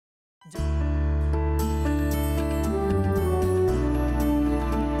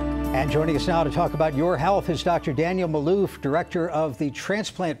And joining us now to talk about your health is Dr. Daniel Maluf, director of the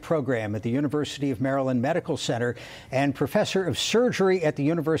Transplant Program at the University of Maryland Medical Center and professor of surgery at the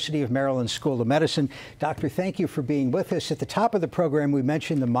University of Maryland School of Medicine. Doctor, thank you for being with us. At the top of the program, we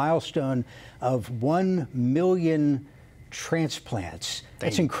mentioned the milestone of 1 million transplants.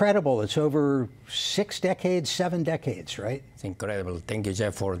 It's incredible. It's over 6 decades, 7 decades, right? It's incredible. Thank you,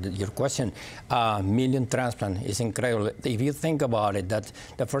 Jeff, for your question. Million transplant is incredible. If you think about it, that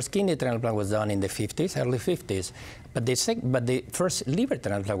the first kidney transplant was done in the 50s, early 50s, but the first liver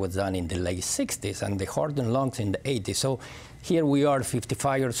transplant was done in the late 60s, and the heart and lungs in the 80s. So here we are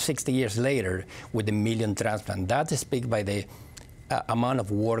 55 or 60 years later with a million transplant. That speaks by the amount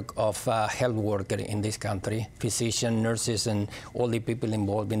of work of health workers in this country, physicians, nurses, and all the people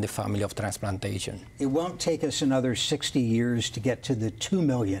involved in the family of transplantation. It won't take us another 60 years to get to the 2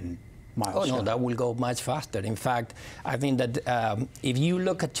 million milestone. Oh, no, that will go much faster. In fact, I think that if you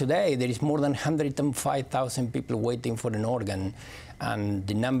look at today, there is more than 105,000 people waiting for an organ, and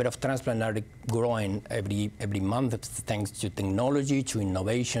the number of transplants are growing every month thanks to technology, to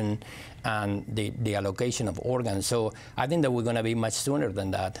innovation, and the allocation of organs. So I think that we're going to be much sooner than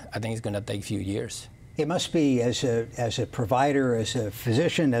that. I think it's going to take a few years. It must be, as a provider, as a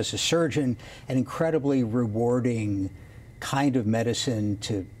physician, as a surgeon, an incredibly rewarding kind of medicine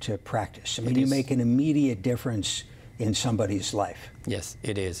to practice. I mean, you make an immediate difference in somebody's life. Yes,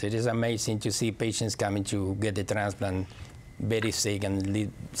 it is. It is amazing to see patients coming to get the transplant very sick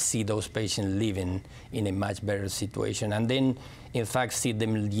and see those patients living in a much better situation. And then, in fact, see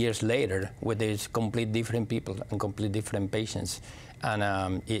them years later with these complete different people and complete different patients.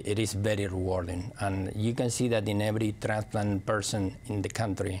 And it is very rewarding. And you can see that in every transplant person in the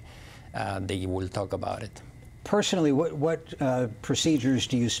country, they will talk about it. Personally, what procedures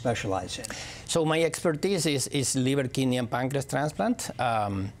do you specialize in? So my expertise is liver, kidney, and pancreas transplant.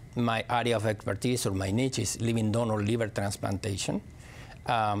 My area of expertise, or my niche, is living donor liver transplantation.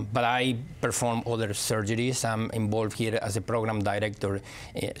 But I perform other surgeries. I'm involved here as a program director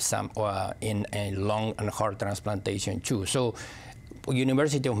in lung and heart transplantation too. So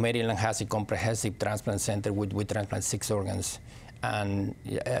University of Maryland has a comprehensive transplant center we transplant 6 organs. And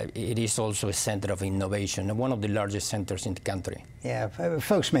it is also a center of innovation, one of the largest centers in the country. Yeah,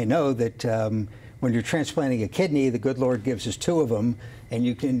 folks may know that when you're transplanting a kidney, the good Lord gives us 2 of them, and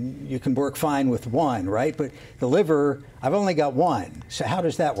you can work fine with 1, right? But the liver, I've only got 1. So how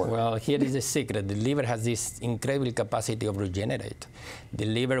does that work? Well, here is the secret. The liver has this incredible capacity of regenerate. The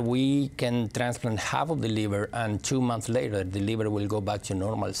liver, we can transplant half of the liver, and 2 months later, the liver will go back to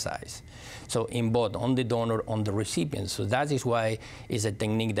normal size. So in both, on the donor, on the recipient. So that is why it's a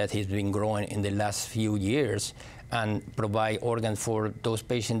technique that has been growing in the last few years, and provide organs for those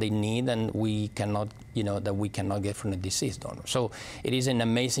patients they need, and we cannot, that we cannot get from a deceased donor. So it is an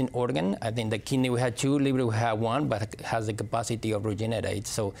amazing organ. I think the kidney we had 2, liver we have 1, but it has the capacity of regenerate,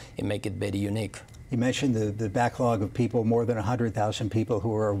 so it makes it very unique. You mentioned the backlog of people, more than 100,000 people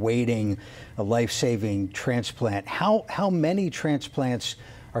who are awaiting a life-saving transplant. How many transplants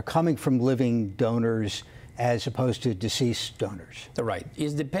are coming from living donors as opposed to deceased donors? Right.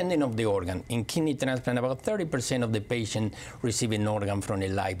 It's depending on the organ. In kidney transplant, about 30% of the patient receive an organ from a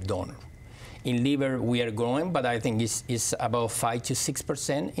live donor. In liver, we are growing, but I think it's about 5 to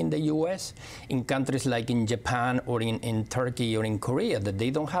 6% in the U.S. In countries like in Japan or in Turkey or in Korea, that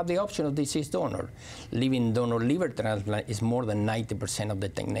they don't have the option of deceased donor. Living donor liver transplant is more than 90% of the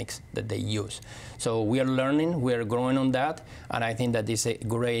techniques that they use. So we are learning, we are growing on that, and I think that is a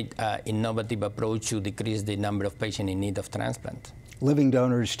great innovative approach to decrease the number of patients in need of transplant. Living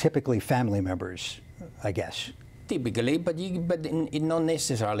donors, typically family members, I guess. Typically, but not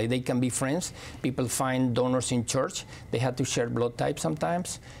necessarily. They can be friends. People find donors in church. They have to share blood type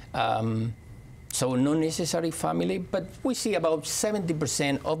sometimes. So not necessarily family, but we see about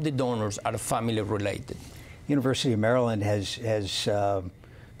 70% of the donors are family related. University of Maryland has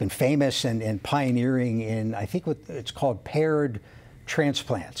been famous and pioneering in, I think, what it's called paired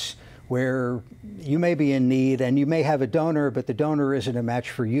transplants, where you may be in need and you may have a donor, but the donor isn't a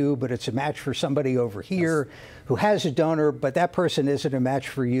match for you, but it's a match for somebody over here who has a donor, but that person isn't a match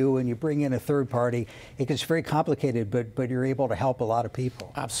for you, and you bring in a third party. It gets very complicated, but you're able to help a lot of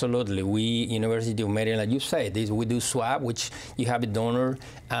people. Absolutely. We, University of Maryland, like you say, we do swap, which you have a donor,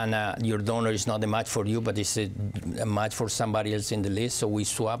 and your donor is not a match for you, but it's a match for somebody else in the list, so we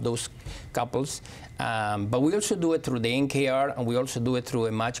swap those couples. But we also do it through the NKR, and we also do it through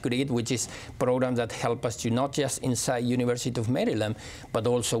a match grid, which is programs that help us to not just inside University of Maryland, but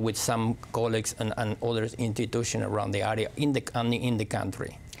also with some colleagues and other institutions around the area in the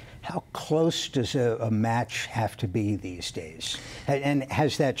country. How close does a match have to be these days? And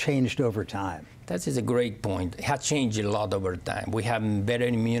has that changed over time? That is a great point. It has changed a lot over time. We have better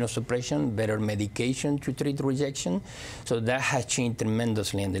immunosuppression, better medication to treat rejection. So that has changed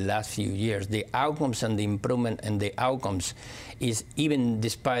tremendously in the last few years. The outcomes and the improvement in the outcomes is even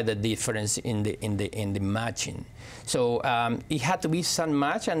despite the difference in the matching. So it had to be some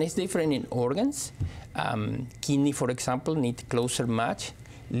match, and it's different in organs. Kidney, for example, need closer match.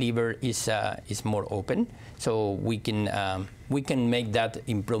 Liver is more open, so we can make that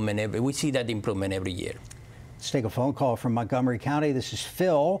improvement. We see that improvement every year. Let's take a phone call from Montgomery County. This is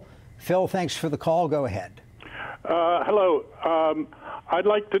Phil. Phil, thanks for the call. Go ahead. Hello. I'd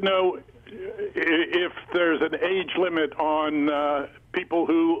like to know if there's an age limit on people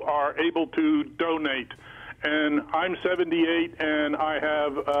who are able to donate. And I'm 78 and I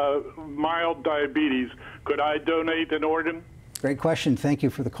have mild diabetes. Could I donate an organ? Great question. Thank you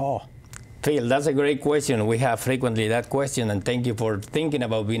for the call. Phil, that's a great question. We have frequently that question, and thank you for thinking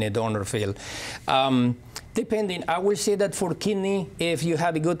about being a donor, Phil. Depending, I will say that for kidney, if you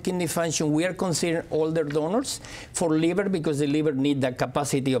have a good kidney function, we are considering older donors. For liver, because the liver needs the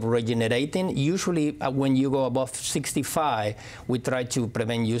capacity of regenerating, usually when you go above 65, we try to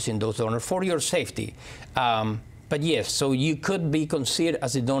prevent using those donors for your safety. But yes, so you could be considered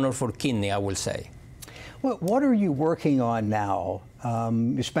as a donor for kidney, I will say. What are you working on now?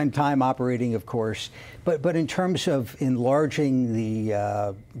 You spend time operating, of course, but in terms of enlarging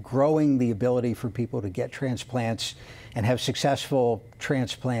growing the ability for people to get transplants and have successful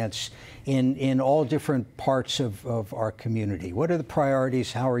transplants in all different parts of our community, what are the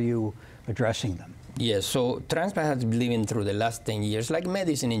priorities? How are you addressing them? Yes, so transplant has been living through the last 10 years, like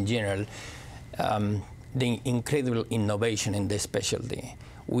medicine in general, the incredible innovation in this specialty.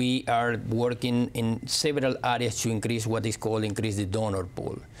 We are working in several areas to increase what is called increase the donor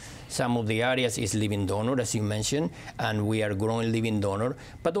pool. Some of the areas is living donor, as you mentioned, and we are growing living donor,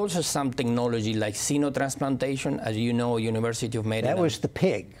 but also some technology like xenotransplantation, as you know, University of Maryland. That was the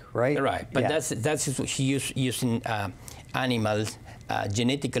pig, right? Right, but yeah. that's using animals,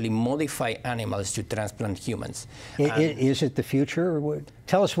 genetically modify animals to transplant humans. Is it the future?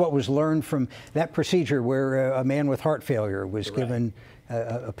 Tell us what was learned from that procedure where a man with heart failure was given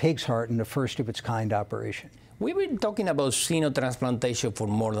a pig's heart in the first of its kind operation. We've been talking about xenotransplantation for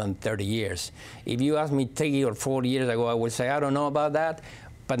more than 30 years. If you asked me 3 or 4 years ago, I would say, I don't know about that.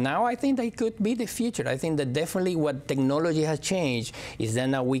 But now I think that could be the future. I think that definitely what technology has changed is that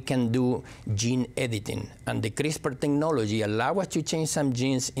now we can do gene editing. And the CRISPR technology allows us to change some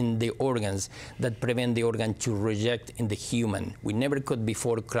genes in the organs that prevent the organ to reject in the human. We never could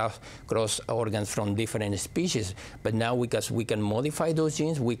before cross organs from different species. But now because we can modify those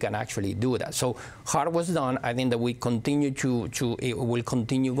genes, we can actually do that. So heart was done. I think that we continue it will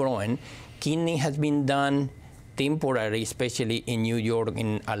continue growing. Kidney has been done temporary, especially in New York,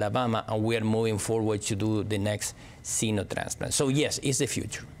 in Alabama, and we are moving forward to do the next xenotransplant. So yes, it's the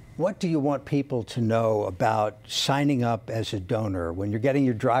future. What do you want people to know about signing up as a donor when you're getting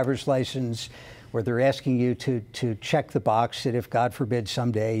your driver's license, where they're asking you to check the box that if, God forbid,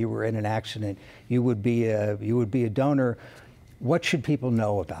 someday you were in an accident, you would be a donor? What should people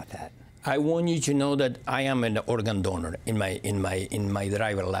know about that? I want you to know that I am an organ donor in my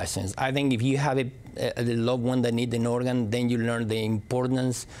driver license. I think if you have a loved one that needs an organ, then you learn the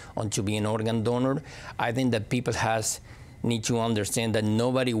importance on to be an organ donor. I think that people need to understand that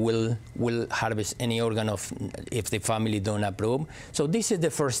nobody will harvest any organ if the family don't approve. So this is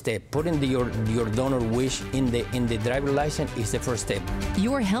the first step. Putting your donor wish in the driver license is the first step.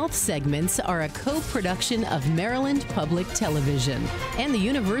 Your health segments are a co-production of Maryland Public Television and the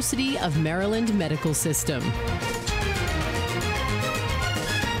University of Maryland Medical System.